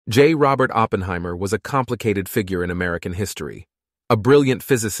J. Robert Oppenheimer was a complicated figure in American history, a brilliant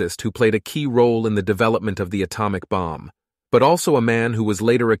physicist who played a key role in the development of the atomic bomb, but also a man who was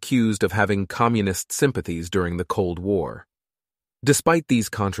later accused of having communist sympathies during the Cold War. Despite these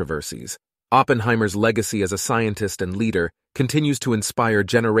controversies, Oppenheimer's legacy as a scientist and leader continues to inspire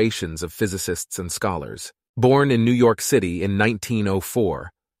generations of physicists and scholars. Born in New York City in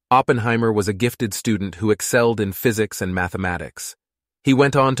 1904, Oppenheimer was a gifted student who excelled in physics and mathematics. He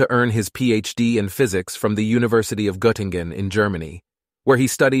went on to earn his Ph.D. in physics from the University of Göttingen in Germany, where he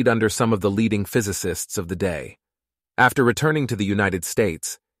studied under some of the leading physicists of the day. After returning to the United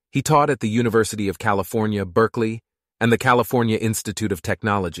States, he taught at the University of California, Berkeley, and the California Institute of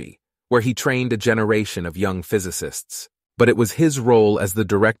Technology, where he trained a generation of young physicists. But it was his role as the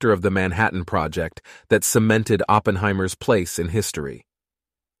director of the Manhattan Project that cemented Oppenheimer's place in history.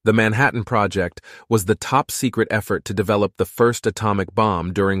 The Manhattan Project was the top-secret effort to develop the first atomic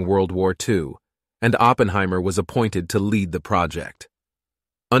bomb during World War II, and Oppenheimer was appointed to lead the project.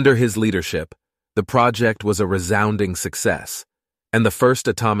 Under his leadership, the project was a resounding success, and the first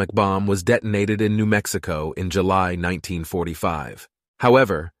atomic bomb was detonated in New Mexico in July 1945.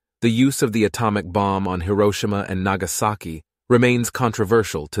 However, the use of the atomic bomb on Hiroshima and Nagasaki remains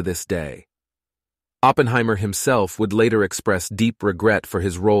controversial to this day. Oppenheimer himself would later express deep regret for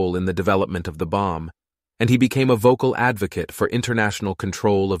his role in the development of the bomb, and he became a vocal advocate for international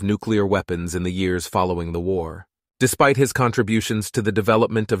control of nuclear weapons in the years following the war. Despite his contributions to the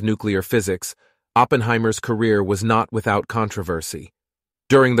development of nuclear physics, Oppenheimer's career was not without controversy.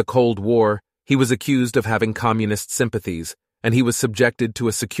 During the Cold War, he was accused of having communist sympathies, and he was subjected to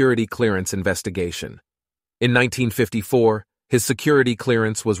a security clearance investigation. In 1954, his security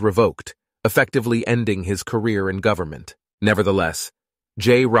clearance was revoked, effectively ending his career in government. Nevertheless,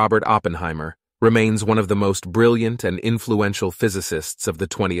 J. Robert Oppenheimer remains one of the most brilliant and influential physicists of the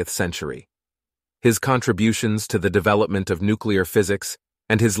 20th century. His contributions to the development of nuclear physics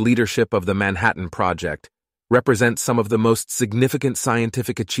and his leadership of the Manhattan Project represent some of the most significant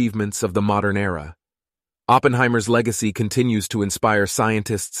scientific achievements of the modern era. Oppenheimer's legacy continues to inspire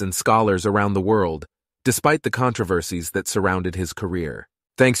scientists and scholars around the world, despite the controversies that surrounded his career.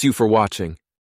 Thanks you for watching.